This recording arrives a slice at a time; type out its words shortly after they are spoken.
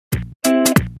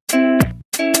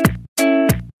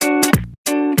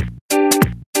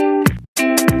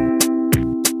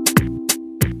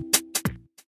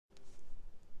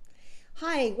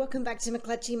Hi, welcome back to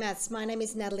McClutchy Maths. My name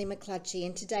is Natalie McClutchy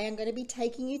and today I'm going to be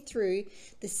taking you through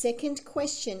the second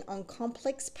question on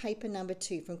complex paper number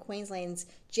 2 from Queensland's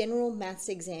General Maths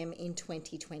exam in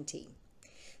 2020.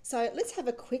 So let's have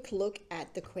a quick look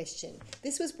at the question.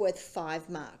 This was worth 5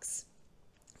 marks.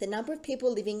 The number of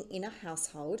people living in a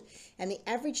household and the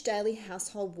average daily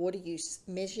household water use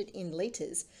measured in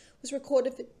litres was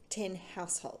recorded for 10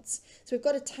 households. So we've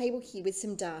got a table here with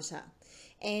some data.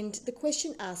 And the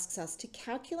question asks us to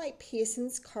calculate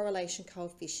Pearson's correlation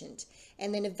coefficient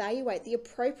and then evaluate the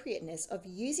appropriateness of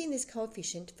using this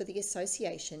coefficient for the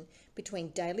association between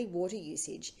daily water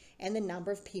usage and the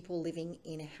number of people living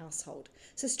in a household.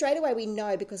 So straight away we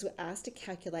know, because we're asked to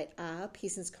calculate R,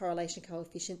 Pearson's correlation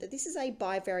coefficient, that this is a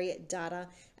bivariate data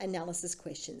analysis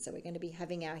question. So we're going to be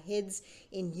having our heads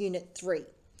in Unit 3.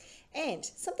 And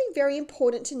something very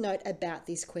important to note about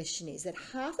this question is that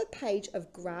half a page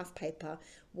of graph paper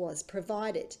was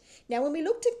provided. Now, when we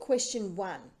looked at question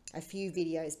 1 a few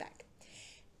videos back,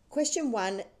 question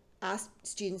 1 asked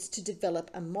students to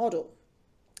develop a model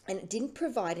and it didn't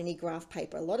provide any graph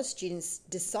paper. A lot of students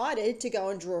decided to go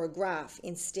and draw a graph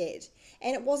instead,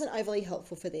 and it wasn't overly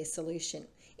helpful for their solution.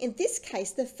 In this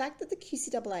case, the fact that the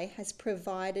QCAA has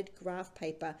provided graph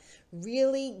paper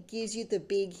really gives you the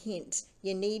big hint.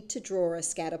 You need to draw a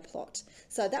scatter plot.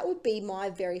 So that would be my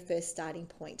very first starting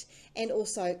point, and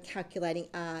also calculating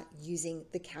R using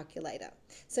the calculator.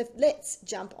 So let's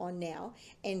jump on now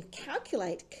and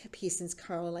calculate Pearson's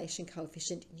correlation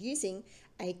coefficient using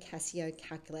a Casio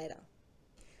calculator.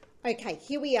 Okay,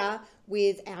 here we are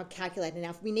with our calculator.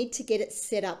 Now, we need to get it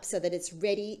set up so that it's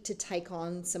ready to take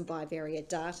on some bivariate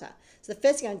data. So the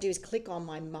first thing I'm going to do is click on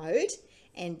my mode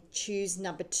and choose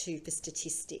number 2 for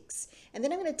statistics. And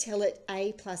then I'm going to tell it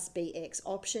A plus BX,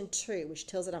 option 2, which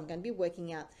tells it I'm going to be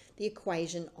working out the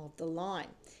equation of the line.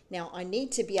 Now, I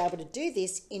need to be able to do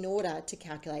this in order to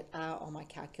calculate R on my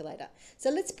calculator. So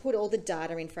let's put all the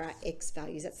data in for our X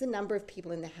values. That's the number of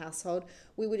people in the household.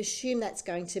 We would assume that's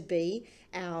going to be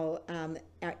our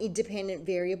independent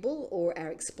variable or our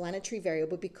explanatory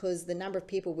variable, because the number of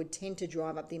people would tend to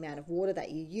drive up the amount of water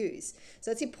that you use. So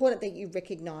it's important that you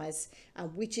recognize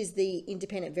which is the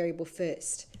independent variable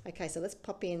first. Okay, so let's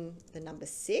pop in the number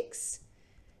 6,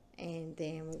 and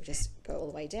then we'll just go all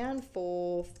the way down,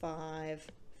 4, 5,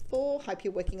 4. Hope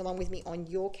you're working along with me on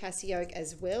your Casio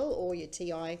as well, or your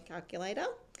TI calculator.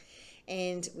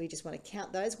 And we just want to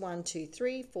count those. 1, 2,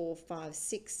 3, 4, 5,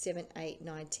 6, 7, 8,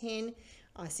 9, 10.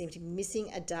 I seem to be missing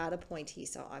a data point here,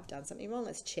 so I've done something wrong.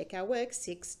 Let's check our work.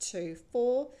 6, 2,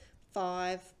 4,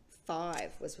 5,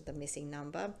 5 was the missing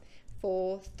number.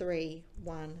 4, 3,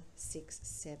 1, 6,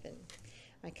 7.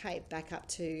 Okay, back up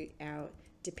to our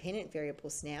dependent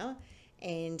variables now,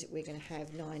 and we're going to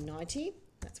have 990.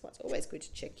 That's what's always good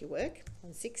to check your work.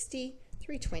 160,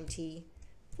 320,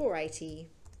 480,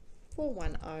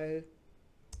 410,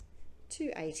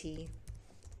 280,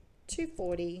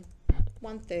 240,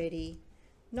 130,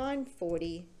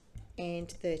 940,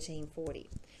 and 1340.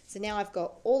 So now I've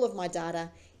got all of my data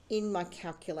in my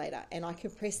calculator, and I can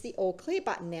press the all clear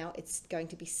button now. It's going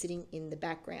to be sitting in the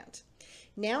background.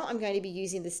 Now I'm going to be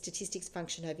using the statistics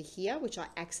function over here, which I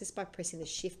access by pressing the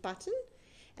shift button,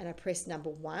 and I press number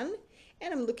 1,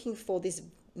 and I'm looking for this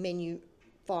menu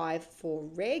 5 for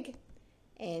reg,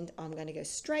 and I'm going to go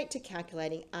straight to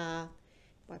calculating R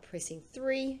by pressing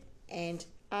 3, and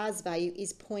R's value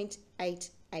is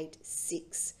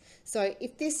 0.886. So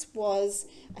if this was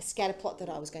a scatter plot that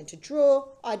I was going to draw,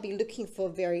 I'd be looking for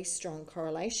very strong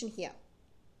correlation here.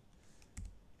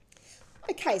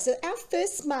 Okay, so our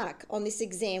first mark on this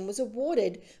exam was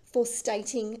awarded for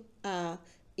stating R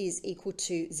is equal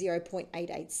to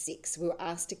 0.886. We were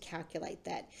asked to calculate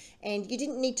that. And you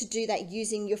didn't need to do that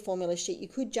using your formula sheet. You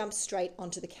could jump straight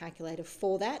onto the calculator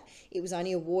for that. It was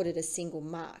only awarded a single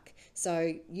mark.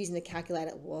 So using the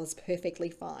calculator was perfectly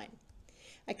fine.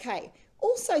 Okay,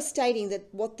 also stating that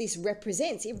what this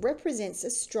represents, it represents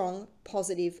a strong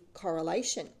positive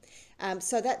correlation.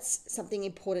 So that's something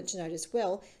important to note as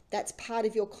well. That's part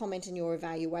of your comment and your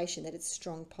evaluation, that it's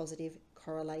strong positive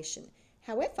correlation.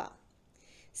 However,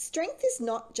 strength is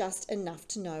not just enough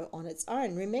to know on its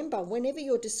own. Remember, whenever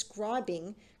you're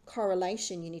describing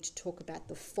correlation, you need to talk about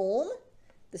the form,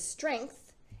 the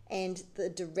strength, and the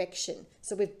direction.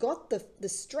 So we've got the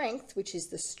strength, which is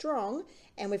the strong,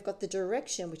 and we've got the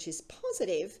direction, which is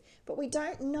positive, but we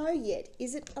don't know yet,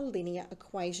 is it a linear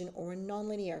equation or a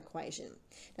nonlinear equation?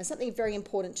 Now, something very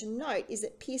important to note is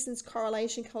that Pearson's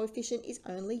correlation coefficient is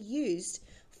only used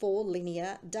for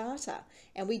linear data,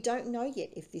 and we don't know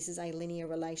yet if this is a linear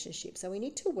relationship, so we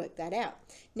need to work that out.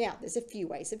 Now, there's a few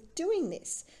ways of doing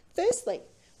this. Firstly,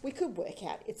 we could work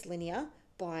out it's linear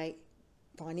by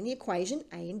finding the equation,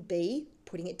 A and B,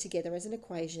 putting it together as an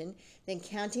equation, then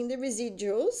counting the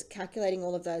residuals, calculating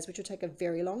all of those, which will take a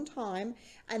very long time,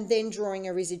 and then drawing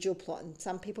a residual plot. And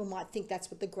some people might think that's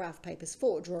what the graph paper's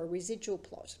for, draw a residual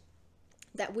plot.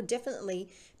 That would definitely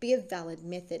be a valid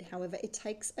method. However, it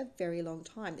takes a very long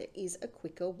time. There is a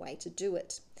quicker way to do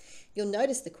it. You'll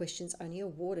notice the question's only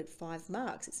awarded 5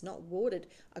 marks. It's not awarded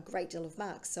a great deal of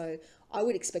marks. So I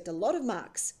would expect a lot of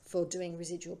marks for doing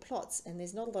residual plots, and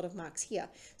there's not a lot of marks here.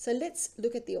 So let's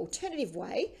look at the alternative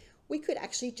way. We could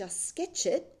actually just sketch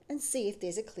it and see if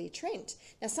there's a clear trend.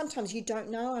 Now, sometimes you don't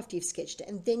know after you've sketched it,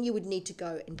 and then you would need to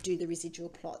go and do the residual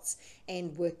plots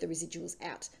and work the residuals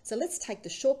out. So let's take the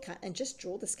shortcut and just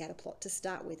draw the scatter plot to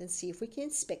start with and see if we can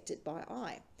inspect it by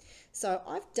eye. So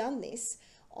I've done this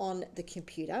on the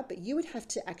computer, but you would have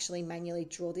to actually manually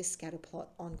draw this scatter plot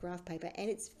on graph paper, and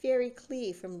it's very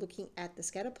clear from looking at the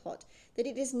scatter plot that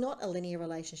it is not a linear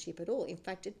relationship at all. In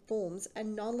fact, it forms a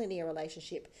non-linear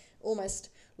relationship, almost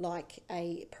like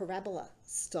a parabola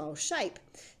style shape.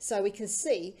 So we can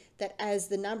see that as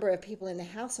the number of people in the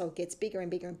household gets bigger and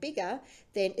bigger and bigger,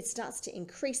 then it starts to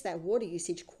increase that water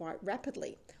usage quite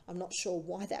rapidly. I'm not sure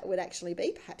why that would actually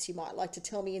be. Perhaps you might like to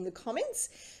tell me in the comments,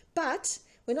 but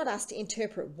we're not asked to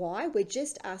interpret why. We're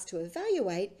just asked to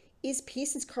evaluate, is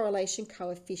Pearson's correlation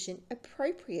coefficient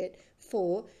appropriate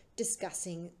for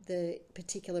discussing the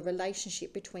particular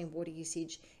relationship between water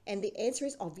usage? And the answer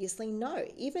is obviously no.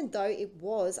 Even though it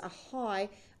was a high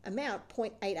amount,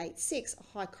 0.886,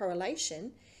 a high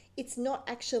correlation, it's not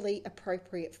actually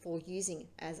appropriate for using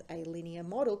as a linear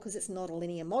model because it's not a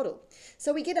linear model.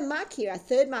 So we get a mark here. Our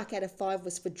 3rd mark out of 5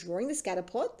 was for drawing the scatter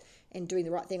plot and doing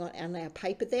the right thing on our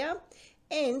paper there,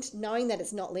 and knowing that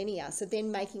it's not linear. So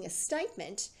then making a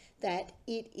statement that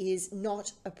it is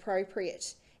not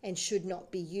appropriate and should not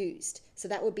be used. So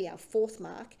that would be our 4th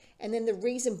mark. And then the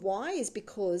reason why is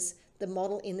because the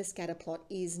model in the scatter plot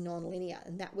is nonlinear,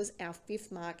 and that was our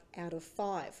 5th mark out of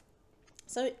 5.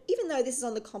 So even though this is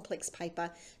on the complex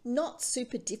paper, not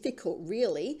super difficult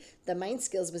really, the main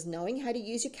skills was knowing how to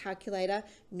use your calculator,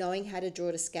 knowing how to draw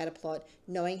a scatter plot,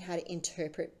 knowing how to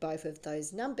interpret both of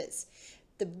those numbers.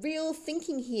 The real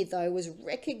thinking here, though, was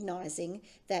recognizing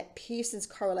that Pearson's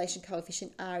correlation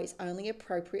coefficient R is only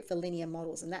appropriate for linear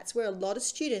models. And that's where a lot of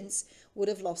students would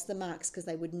have lost the marks because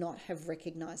they would not have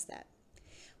recognized that.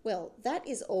 Well, that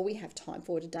is all we have time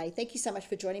for today. Thank you so much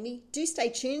for joining me. Do stay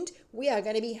tuned. We are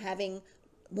going to be having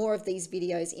more of these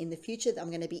videos in the future. I'm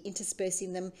going to be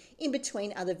interspersing them in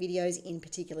between other videos in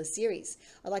particular series.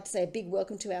 I'd like to say a big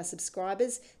welcome to our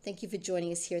subscribers. Thank you for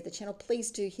joining us here at the channel. Please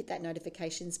do hit that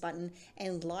notifications button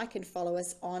and like and follow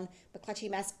us on McClutchy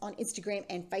Maths on Instagram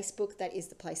and Facebook. That is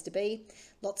the place to be.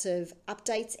 Lots of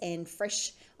updates and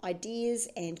fresh ideas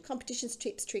and competitions,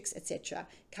 tips, tricks, etc.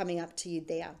 coming up to you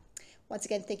there. Once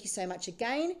again, thank you so much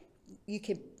again. You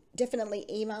can definitely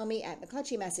email me at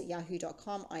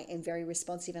mcclutchymaths@yahoo.com. I am very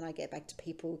responsive and I get back to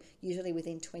people usually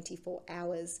within 24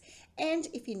 hours. And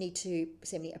if you need to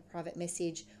send me a private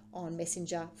message on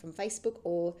Messenger from Facebook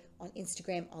or on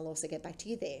Instagram, I'll also get back to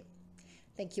you there.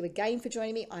 Thank you again for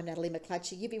joining me. I'm Natalie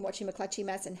McClutchy. You've been watching McClutchy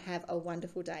Maths, and have a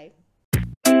wonderful day.